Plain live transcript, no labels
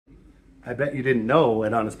I bet you didn't know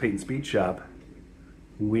at Honest Paint and Speed Shop,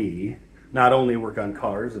 we not only work on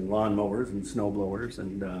cars and lawn mowers and snow blowers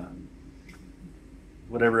and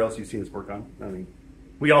whatever else you see us work on. I mean,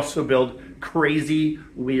 we also build crazy,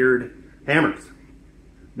 weird hammers.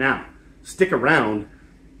 Now, stick around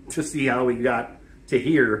to see how we got to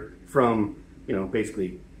here from, you know,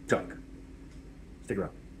 basically junk. Stick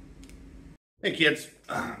around. Hey kids,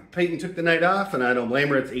 Peyton took the night off and I don't blame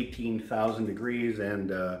her. It's 18,000 degrees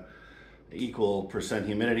and equal percent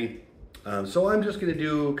humidity. So I'm just gonna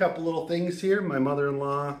do a couple little things here. My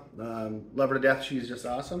mother-in-law, love her to death, she's just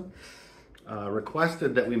awesome.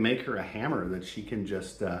 Requested that we make her a hammer that she can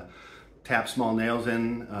just tap small nails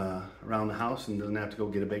in around the house and doesn't have to go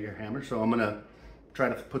get a bigger hammer. So I'm gonna try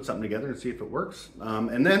to put something together and see if it works.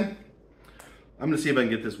 And then I'm gonna see if I can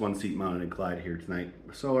get this one seat mounted in Clyde here tonight.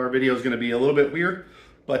 So our video is gonna be a little bit weird,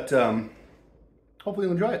 but hopefully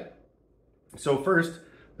you'll enjoy it. So first,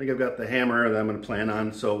 I think I've got the hammer that I'm gonna plan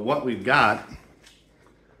on. So what we've got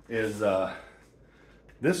is,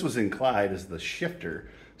 this was in Clyde as the shifter.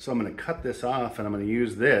 So I'm gonna cut this off and I'm gonna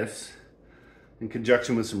use this in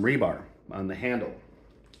conjunction with some rebar on the handle.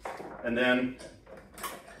 And then,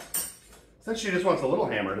 since she just wants a little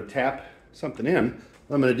hammer to tap something in,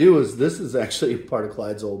 what I'm gonna do is, this is actually part of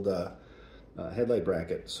Clyde's old headlight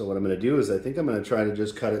bracket. So what I'm gonna do is, I think I'm gonna try to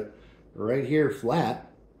just cut it right here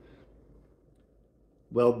flat,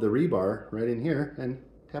 weld the rebar right in here, and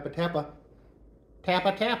tappa tappa,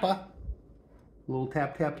 tappa tappa, little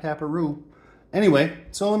tap tap tappa-roo. Anyway,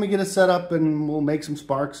 so let me get it set up and we'll make some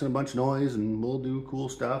sparks and a bunch of noise and we'll do cool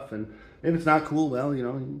stuff. And if it's not cool, well, you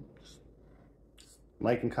know, just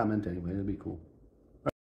like and comment anyway, it'll be cool.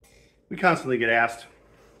 We constantly get asked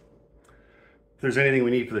if there's anything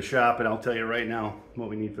we need for the shop, and I'll tell you right now, what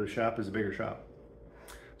we need for the shop is a bigger shop.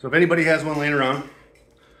 So if anybody has one laying around,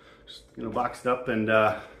 just, you know, boxed up, and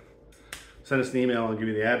send us an email, I'll give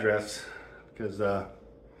you the address, because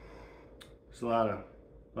there's a lot of,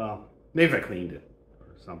 well, maybe if I cleaned it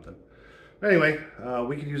or something. But anyway,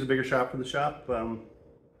 we could use a bigger shop for the shop. In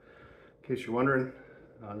case you're wondering,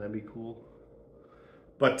 that'd be cool.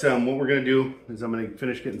 But what we're gonna do is I'm gonna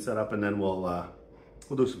finish getting set up and then we'll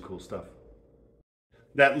do some cool stuff.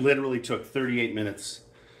 That literally took 38 minutes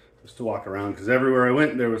just to walk around, because everywhere I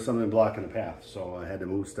went there was something blocking the path. So I had to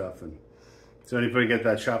move stuff. And so anybody get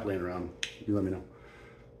that shop laying around, you let me know.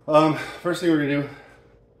 First thing we're gonna do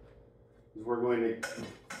is we're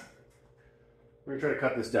gonna try to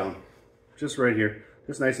cut this down, just right here,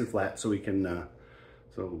 just nice and flat, so we can, my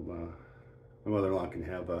mother-in-law can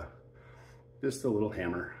have just a little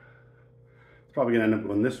hammer. It's probably gonna end up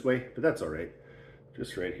going this way, but that's all right,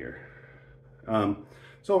 just right here.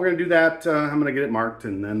 So we're gonna do that. I'm gonna get it marked,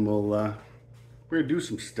 and then we're gonna do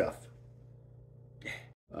some stuff.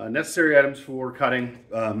 Necessary items for cutting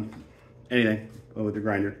anything with the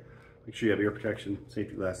grinder. Make sure you have ear protection,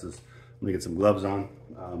 safety glasses. I'm gonna get some gloves on.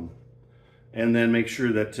 And then make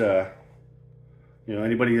sure that, you know,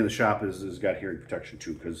 anybody in the shop has got hearing protection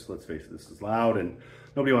too, because let's face it, this is loud and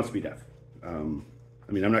nobody wants to be deaf.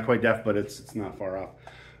 I mean, I'm not quite deaf, but it's not far off,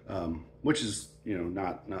 which is, you know,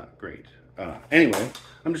 not great. Anyway,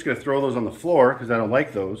 I'm just gonna throw those on the floor because I don't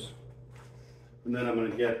like those. And then I'm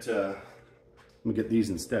gonna get these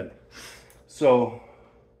instead. So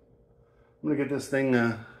I'm gonna get this thing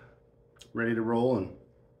ready to roll, and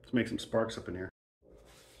let's make some sparks up in here.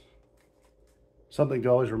 Something to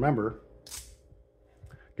always remember,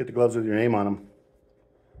 get the gloves with your name on them,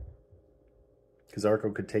 because Arco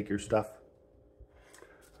could take your stuff.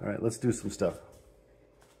 All right, let's do some stuff.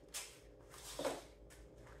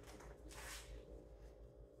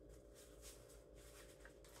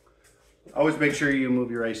 Always make sure you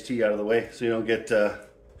move your iced tea out of the way so you don't get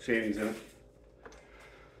shavings in it.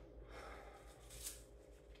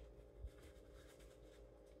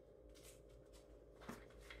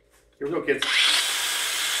 Here we go, kids.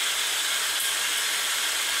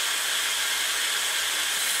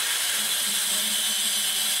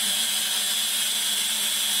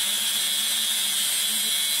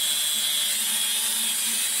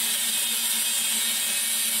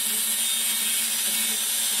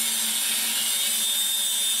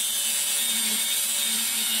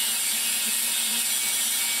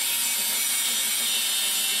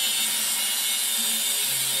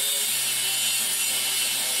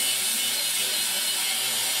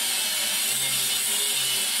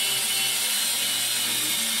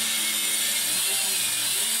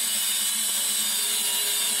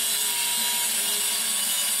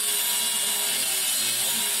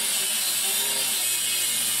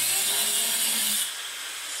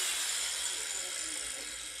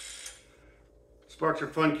 Sparks are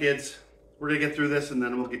fun, kids. we're gonna get through this and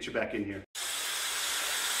then we'll get you back in here.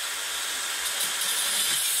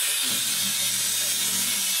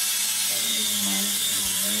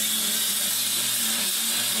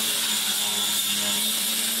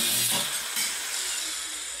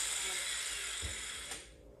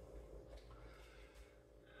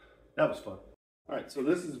 That was fun. All right, so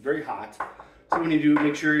this is very hot. So when you do,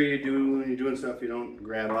 make sure when you're doing stuff, you don't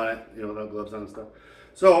grab on it, you know, without gloves on and stuff.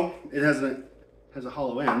 So it has a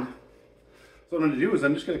hollow end. So what I'm gonna do is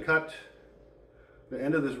I'm just gonna cut the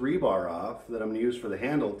end of this rebar off that I'm gonna use for the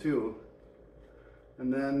handle too.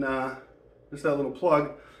 And then just that little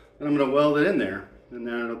plug, and I'm gonna weld it in there. And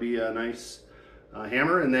then it'll be a nice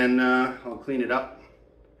hammer, and then I'll clean it up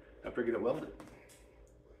after I get it welded.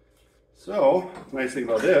 So, the nice thing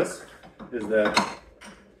about this is that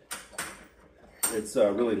it's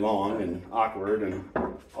really long and awkward and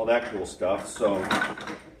all that cool stuff. So,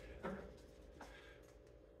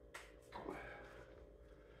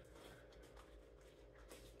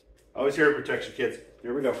 always here to protect you, kids.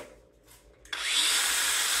 Here we go.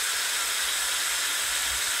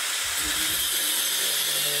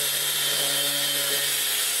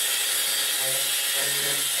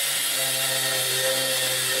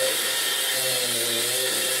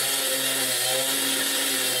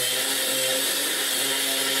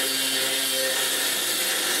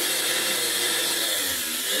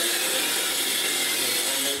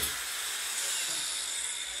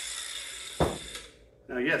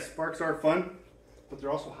 Now yes, sparks are fun, but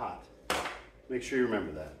they're also hot. Make sure you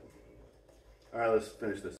remember that. All right, let's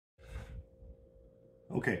finish this.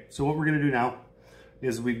 Okay, so what we're gonna do now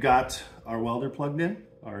is we've got our welder plugged in,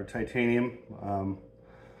 our titanium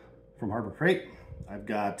from Harbor Freight. I've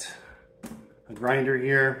got a grinder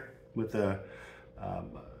here with a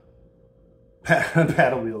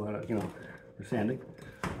paddle wheel on it, you know, for sanding,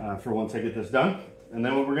 for once I get this done. And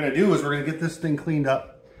then what we're gonna do is we're gonna get this thing cleaned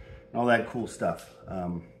up and all that cool stuff.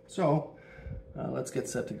 Let's get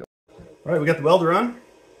set to go. All right, we got the welder on.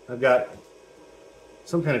 I've got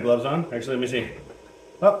some kind of gloves on. Actually, let me see.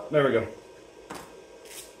 Oh, there we go.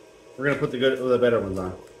 We're gonna put the better ones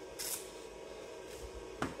on.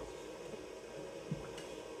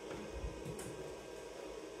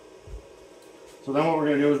 So then what we're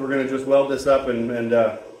gonna do is we're gonna just weld this up and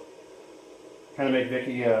kind of make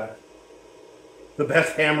Vicky the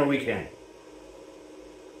best hammer we can.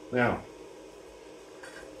 Now,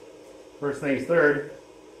 first things third.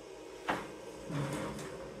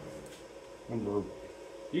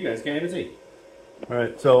 You guys can't even see. All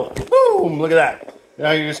right, so boom! Look at that.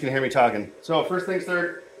 Now you're just gonna hear me talking. So first things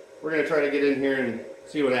third, we're gonna try to get in here and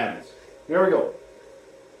see what happens. Here we go.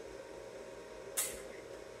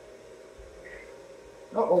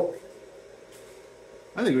 Uh-oh.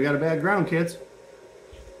 I think we got a bad ground, kids.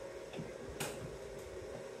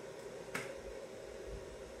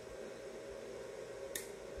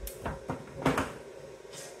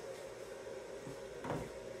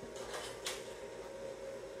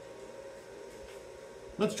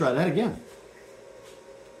 Let's try that again.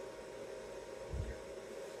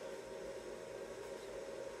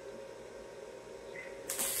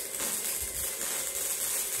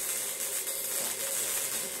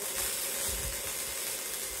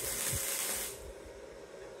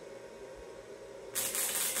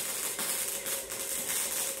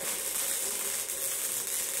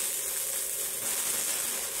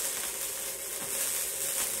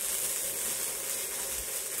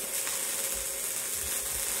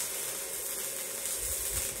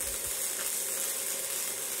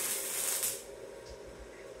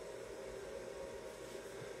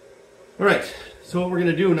 All right, so what we're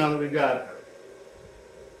gonna do now that we're gonna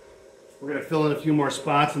fill in a few more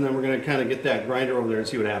spots, and then we're gonna kind of get that grinder over there and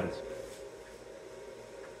see what happens.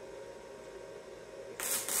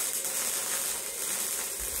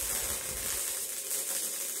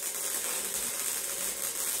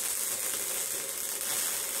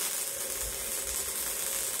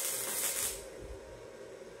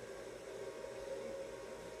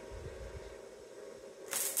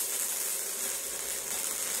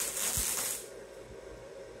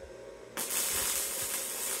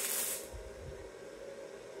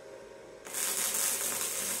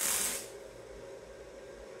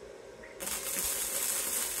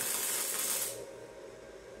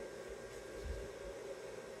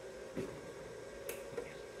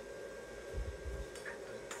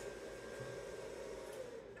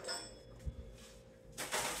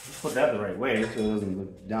 Put that the right way so it doesn't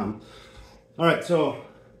look dumb. All right, so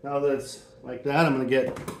now that it's like that, I'm gonna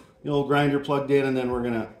get the old grinder plugged in, and then we're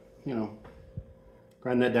gonna, you know,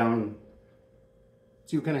 grind that down and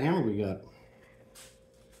see what kind of hammer we got.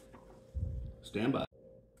 Stand by.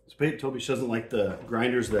 Toby doesn't like the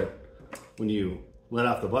grinders that when you let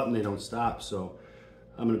off the button, they don't stop. So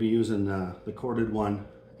I'm going to be using the corded one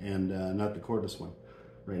and not the cordless one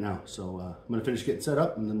right now. So I'm going to finish getting set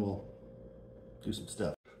up and then we'll do some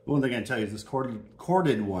stuff. One thing I can tell you is this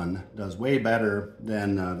corded one does way better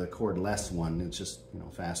than the cordless one. It's just, you know,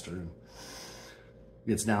 faster and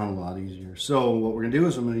gets down a lot easier. So what we're going to do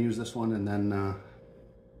is I'm going to use this one and then,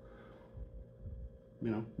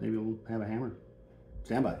 you know, maybe we'll have a hammer.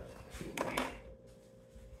 Stand by.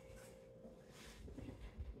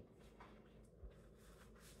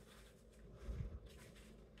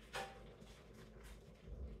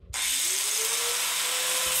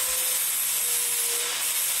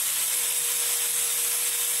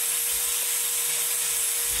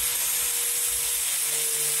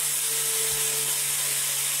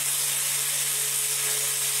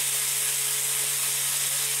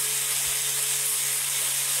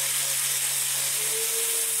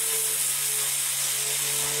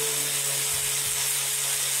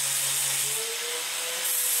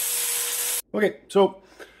 Okay, so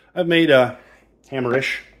I've made a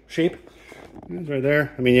hammerish shape. It's right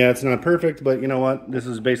there. I mean, yeah, it's not perfect, but you know what? This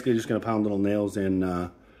is basically just going to pound little nails in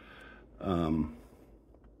the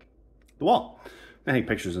wall. I take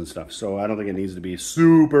pictures and stuff, so I don't think it needs to be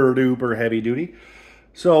super duper heavy duty.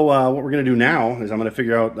 So what we're going to do now is I'm going to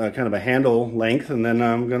figure out kind of a handle length, and then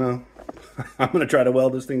I'm gonna try to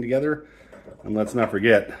weld this thing together. And let's not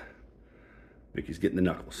forget, Vicky's getting the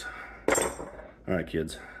knuckles. All right,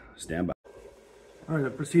 kids, stand by. All right, I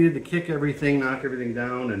proceeded to kick everything, knock everything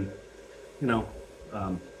down, and, you know,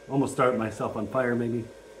 almost start myself on fire, maybe.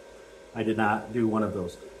 I did not do one of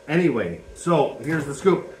those. Anyway, so here's the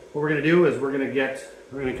scoop. What we're going to do is we're going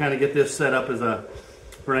to kind of get this set up as a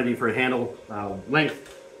ready for a handle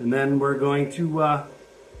length, and then we're going to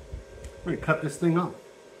cut this thing off.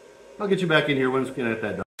 I'll get you back in here once we get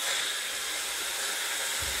that done.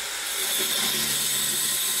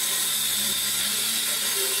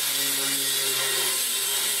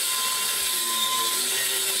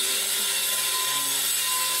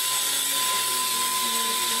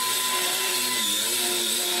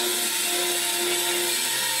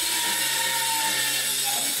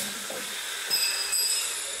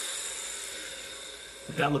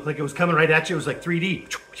 That looked like it was coming right at you. It was like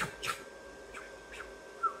 3D.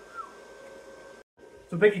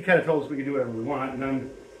 So Vicky kind of told us we could do whatever we want, and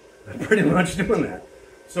I'm pretty much doing that.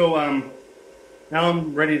 So now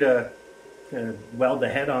I'm ready to kind of weld the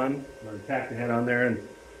head on, or tack the head on there, and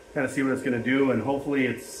kind of see what it's going to do. And hopefully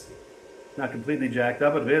it's not completely jacked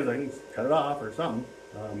up. If it is, I can just cut it off or something.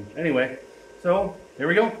 Anyway, so here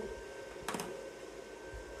we go.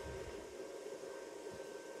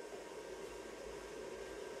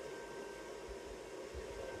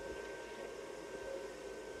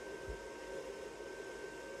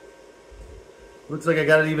 Looks like I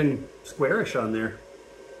got it even squarish on there.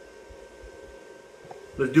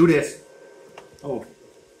 Let's do this. Oh,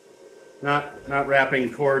 not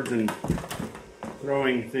wrapping cords and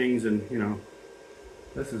throwing things, and you know,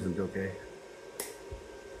 this isn't okay.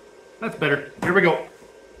 That's better. Here we go.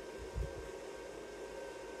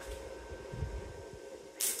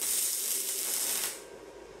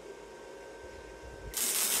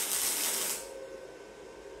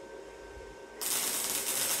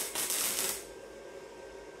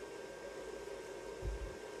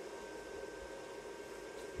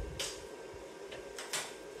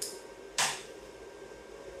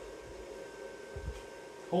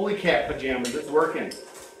 Holy cat pajamas, it's working.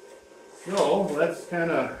 So let's kind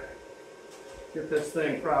of get this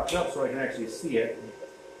thing propped up so I can actually see it.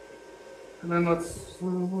 And then let's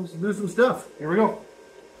do some stuff. Here we go.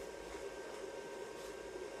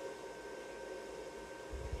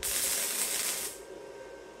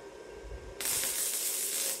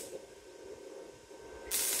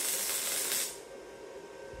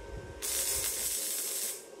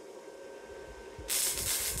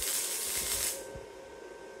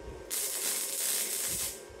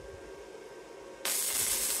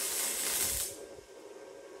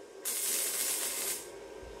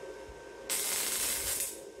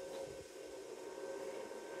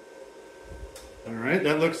 Alright,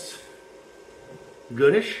 that looks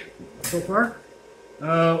goodish so far.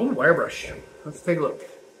 Oh, wire brush. Let's take a look.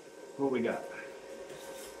 What we got.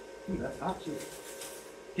 Ooh, that's hot too. In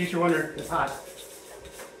case you're wondering, it's hot.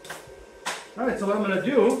 Alright, so what I'm going to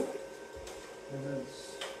do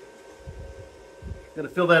is going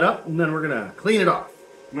to fill that up, and then we're going to clean it off.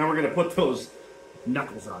 Now we're going to put those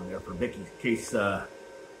knuckles on there for Vicky in case, I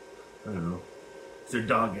don't know, if their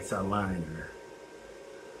dog gets online, or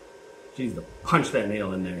she needs to punch that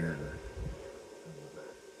nail in there,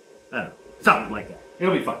 or I don't know, something like that.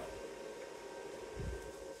 It'll be fun.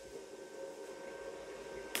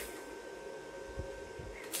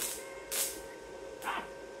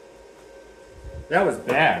 That was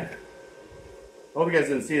bad. Hope you guys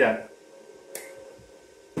didn't see that.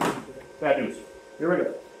 Bad news. Here we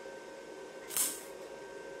go.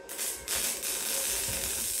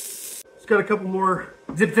 Just got a couple more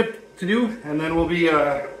zip to do, and then we'll be,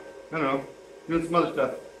 I don't know, doing some other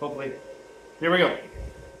stuff, hopefully. Here we go.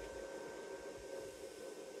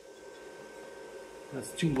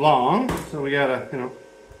 That's too long, so we gotta, you know,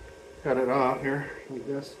 cut it off here like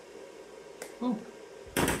this. Ooh.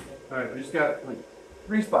 All right, we just got like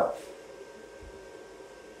 3 spots.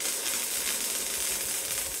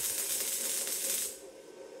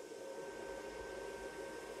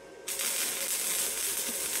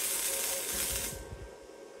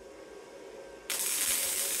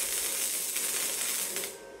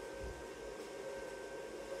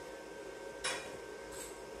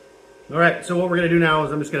 All right, so what we're gonna do now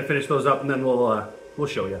is I'm just gonna finish those up and then we'll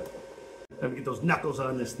show you. Let me get those knuckles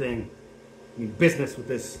on this thing. I mean, business with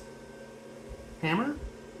this hammer.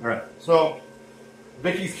 All right, so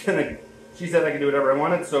Vicky's gonna, she said I can do whatever I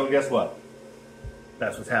wanted, so guess what?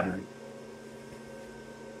 That's what's happening.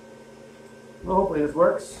 Well, hopefully this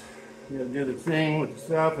works. You gotta do the thing with the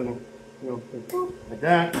stuff and, you know, like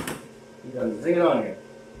that. You gotta zing it on here.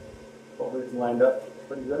 Hopefully it's lined up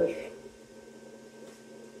pretty goodish.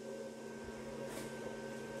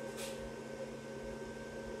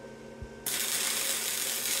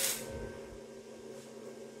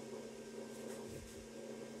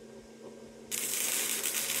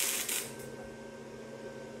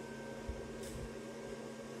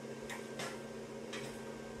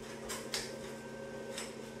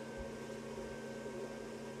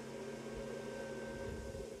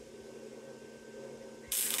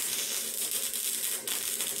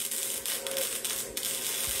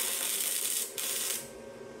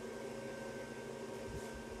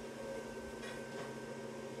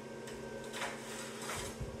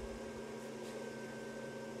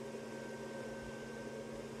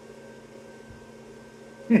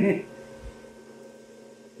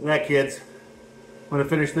 Alright kids, I'm going to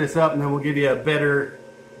finish this up and then we'll give you a better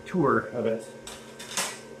tour of it.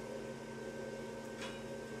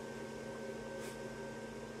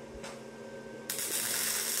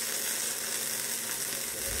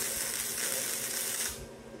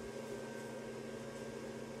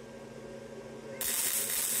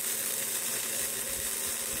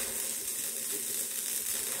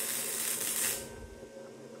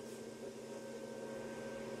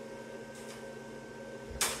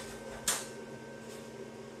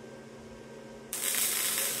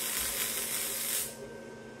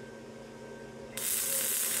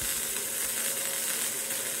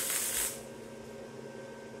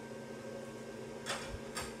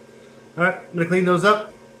 All right, I'm gonna clean those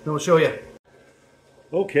up, then we'll show you.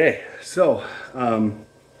 Okay, so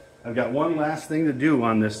I've got one last thing to do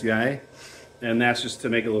on this guy, and that's just to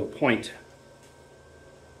make a little point.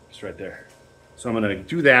 Just right there. So I'm gonna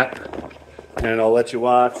do that, and I'll let you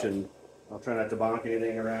watch, and I'll try not to bonk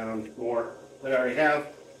anything around more than I already have,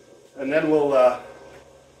 and then we'll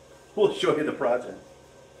show you the project.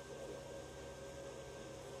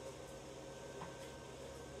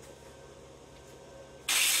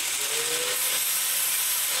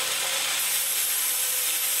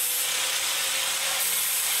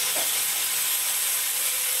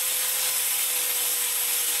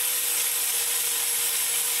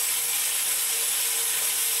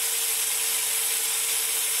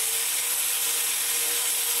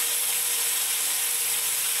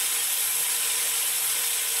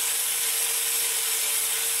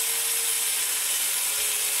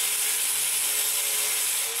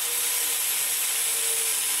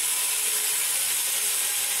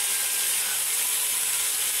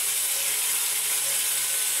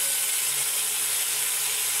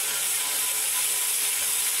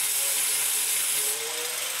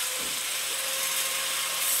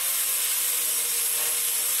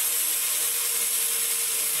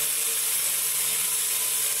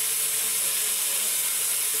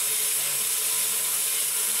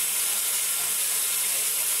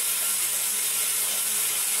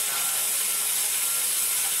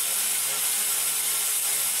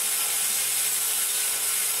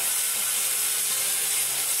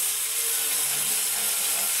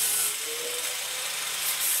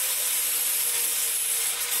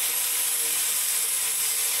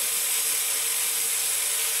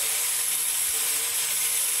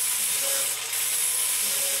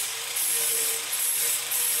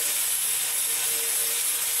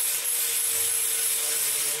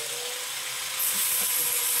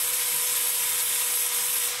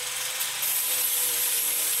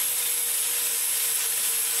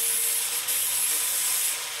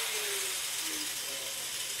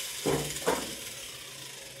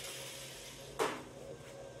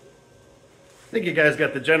 think you guys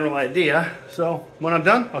got the general idea. So when I'm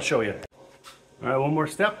done, I'll show you. All right, one more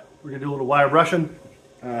step. We're gonna do a little wire brushing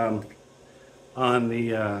on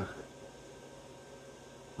the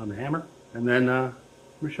hammer, and then I'm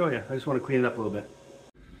gonna show you. I just want to clean it up a little bit.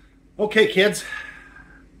 Okay, kids,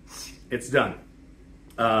 it's done.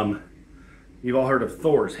 You've all heard of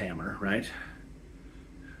Thor's hammer, right?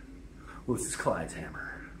 Well, this is Clyde's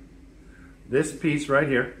hammer. This piece right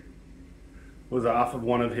here was off of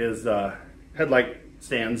one of his headlight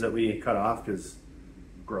stands that we cut off because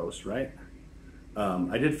gross, right?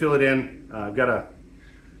 I did fill it in. I've got a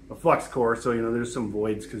flux core, so you know there's some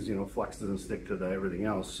voids because you know flux doesn't stick to everything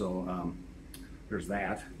else. So there's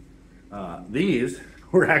that. These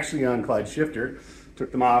were actually on Clyde's shifter.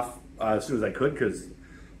 Took them off as soon as I could because,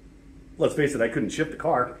 let's face it, I couldn't shift the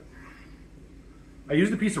car. I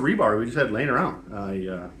used a piece of rebar we just had laying around.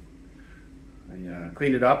 I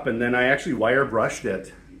cleaned it up, and then I actually wire brushed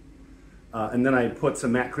it, and then I put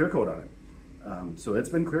some matte clear coat on it. So it's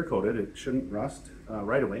been clear coated. It shouldn't rust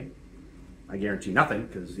right away. I guarantee nothing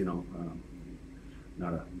because you know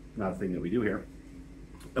not a thing that we do here.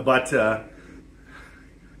 But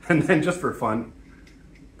and then just for fun,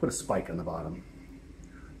 put a spike on the bottom,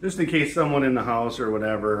 just in case someone in the house or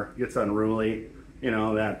whatever gets unruly. You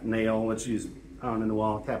know, that nail that she's pounding the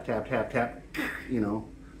wall, tap tap tap tap. You know,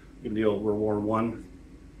 give the old World War I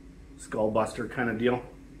skull buster kind of deal.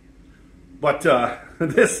 But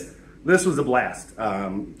this was a blast.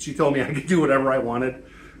 She told me I could do whatever I wanted.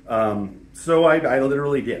 So I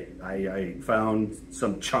literally did. I found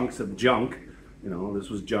some chunks of junk. You know, this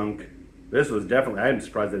was junk. This was definitely, I'm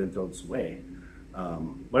surprised I didn't throw this away.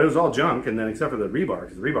 But it was all junk, and then except for the rebar,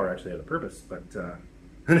 because the rebar actually had a purpose, but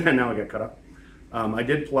and now it got cut up. I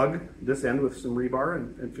did plug this end with some rebar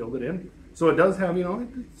and filled it in. So it does have, you know, it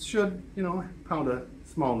should, you know, pound a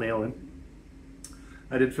small nail in.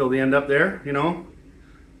 I did fill the end up there, you know.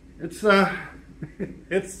 It's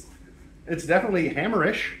it's definitely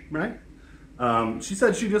hammerish, right? She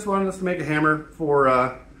said she just wanted us to make a hammer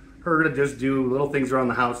for her to just do little things around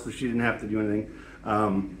the house, so she didn't have to do anything.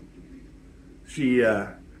 She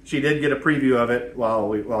did get a preview of it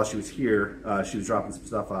while she was here. She was dropping some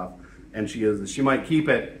stuff off, and she might keep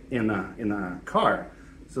it in the car.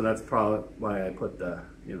 So that's probably why I put the,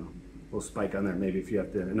 you know, little spike on there. Maybe if you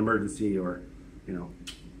have an emergency or, you know,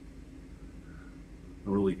 a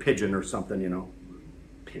really pigeon or something, you know.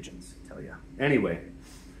 Pigeons, I tell ya. Anyway,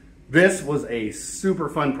 this was a super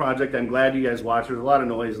fun project. I'm glad you guys watched. There was a lot of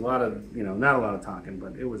noise, a lot of, you know, not a lot of talking,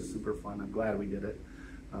 but it was super fun. I'm glad we did it.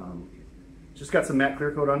 Just got some matte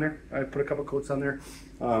clear coat on there. I put a couple coats on there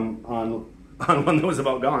on one that was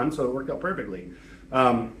about gone, so it worked out perfectly.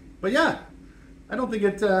 But yeah, I don't think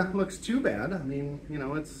it looks too bad. I mean, you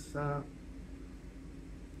know, it's a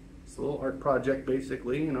little art project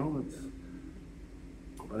basically, you know.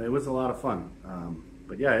 But it was a lot of fun.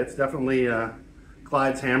 But yeah, it's definitely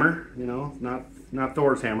Clyde's hammer, you know, not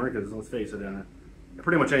Thor's hammer, because let's face it,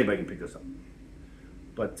 pretty much anybody can pick this up.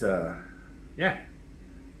 But yeah,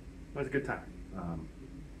 it was a good time.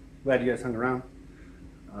 Glad you guys hung around.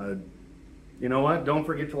 You know what? Don't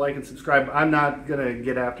forget to like and subscribe. I'm not gonna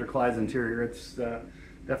get after Clyde's interior. It's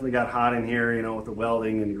definitely got hot in here, you know, with the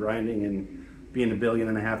welding and grinding and being 1.5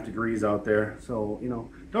 billion degrees out there. So, you know,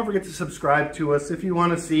 don't forget to subscribe to us if you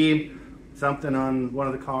want to see something on one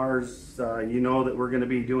of the cars. You know that we're going to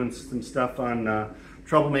be doing some stuff on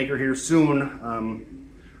Troublemaker here soon.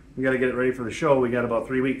 We got to get it ready for the show. We got about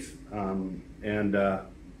 3 weeks, and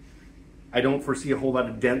I don't foresee a whole lot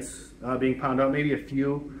of dents being pounded out. Maybe a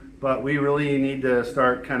few, but we really need to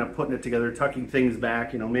start kind of putting it together, tucking things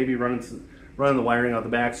back. You know, maybe running the wiring out the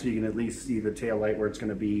back so you can at least see the tail light where it's going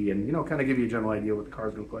to be, and you know, kind of give you a general idea what the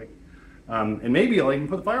car's going to look like. And maybe I'll even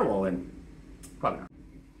put the firewall in. Probably not.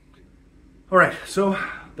 All right, so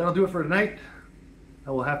that'll do it for tonight.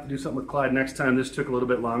 I will have to do something with Clyde next time. This took a little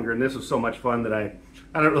bit longer, and this was so much fun that I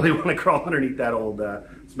don't really want to crawl underneath that old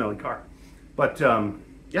smelly car. But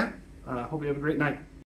yeah, hope you have a great night.